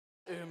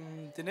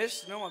Det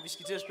næste nummer, vi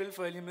skal til at spille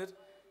for jer lige midt,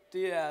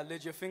 det er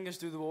Let Your Fingers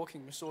Do The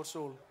Walking med Sort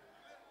Sol.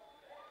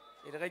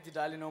 Et rigtig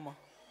dejligt nummer.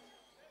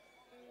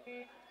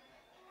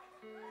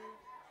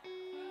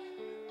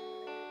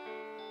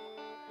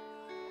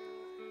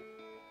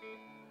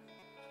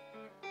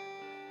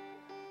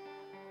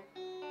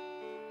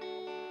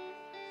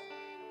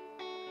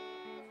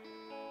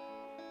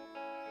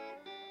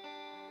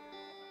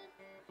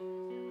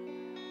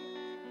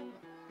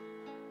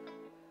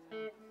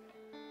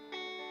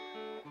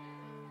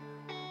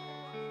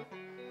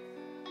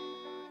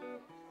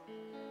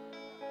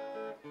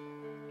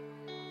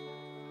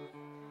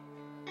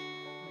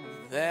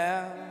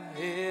 There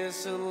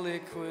is a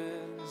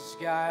liquid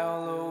sky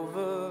all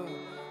over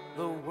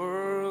the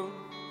world.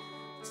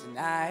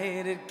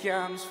 Tonight it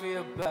comes for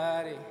your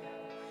body.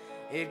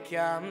 It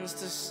comes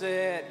to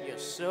set your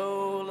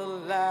soul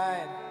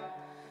alight.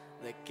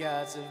 The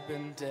cards have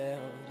been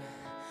dealt.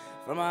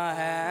 From our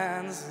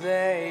hands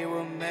they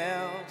will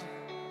melt.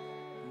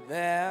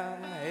 There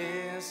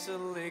is a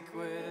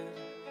liquid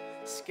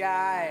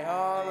sky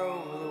all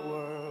over the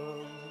world.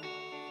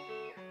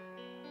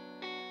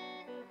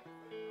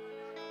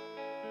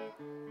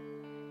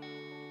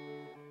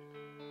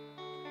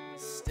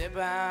 Step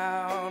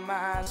out,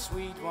 my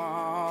sweet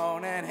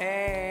one, and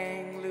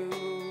hang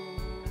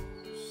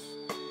loose.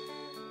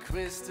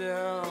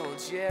 Crystal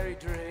cherry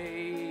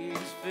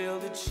drapes fill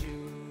the juice.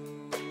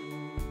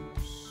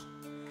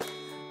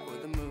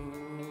 With the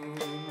moon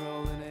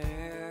rolling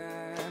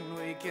in,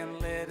 we can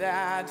let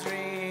our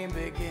dream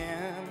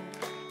begin.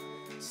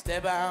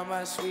 Step out,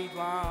 my sweet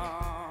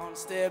one,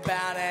 step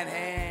out and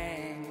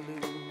hang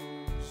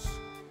loose.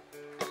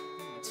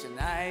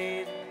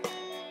 Tonight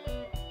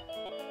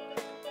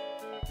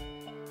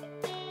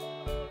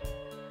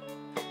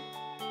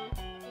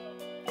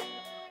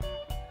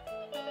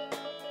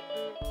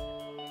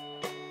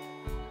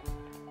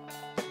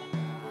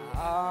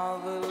all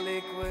the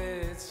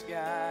liquid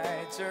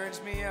sky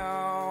turns me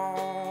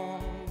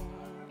on.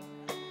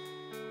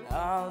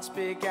 I'll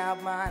speak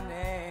out my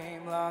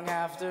name long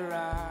after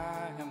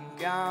I am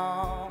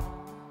gone.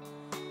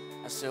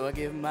 So I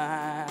give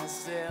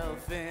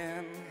myself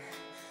in,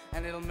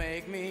 and it'll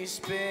make me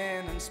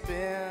spin and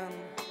spin.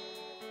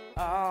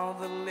 All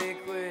the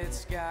liquid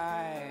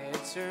sky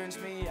turns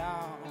me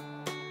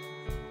on.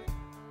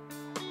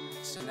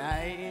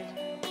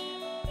 Tonight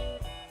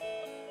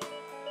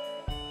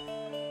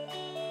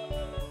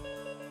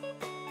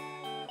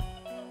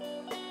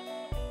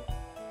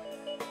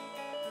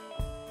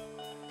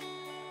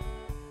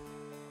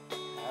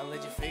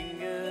let your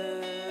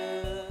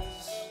fingers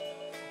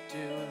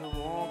do the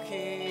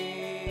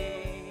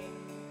walking.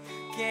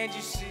 Can't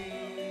you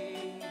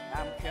see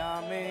I'm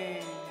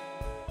coming?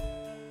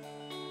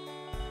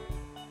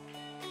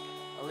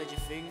 I'll let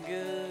your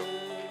fingers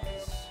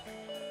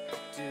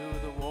do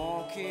the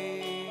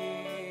walking.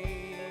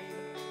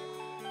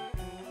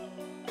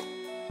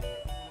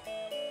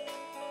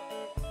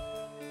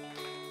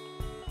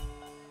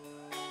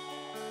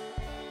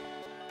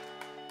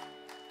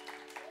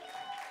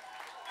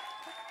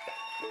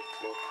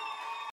 Thank you.